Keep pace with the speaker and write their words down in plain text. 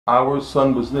Our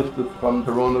son was lifted from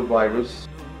coronavirus.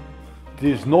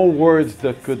 There's no words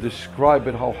that could describe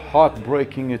it, how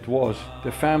heartbreaking it was.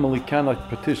 The family cannot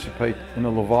participate in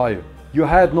a levaya. You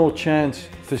had no chance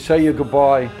to say your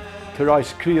goodbye, to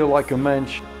rise kriya like a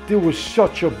mensch. There was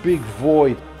such a big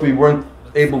void. We weren't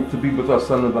able to be with our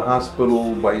son in the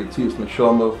hospital by Yetzias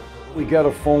Neshama. We got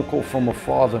a phone call from a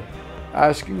father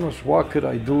asking us what could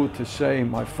I do to say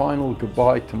my final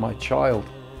goodbye to my child.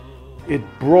 It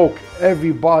broke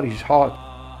everybody's heart.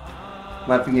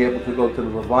 Not being able to go to the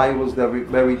levaya was very,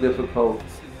 very difficult.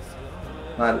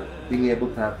 Not being able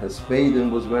to have Hespedim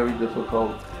was very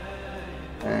difficult.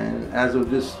 And as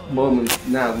of this moment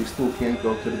now, we still can't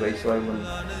go to the Beis Olam.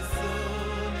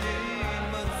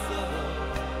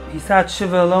 He sat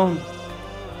Shiva alone,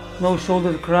 no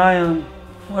shoulder to cry on.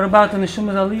 What about the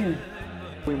Neshumas Aliyah?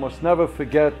 We must never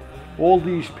forget all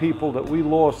these people that we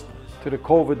lost to the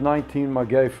COVID-19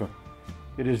 Magefa.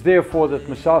 It is therefore that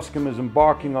Misaskim is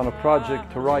embarking on a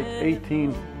project to write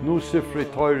 18 new Sifrei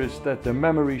Torahs that their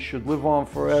memory should live on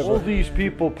forever. All these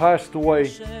people passed away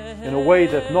in a way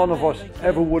that none of us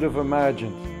ever would have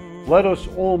imagined. Let us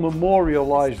all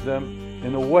memorialize them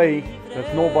in a way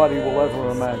that nobody will ever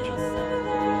imagine.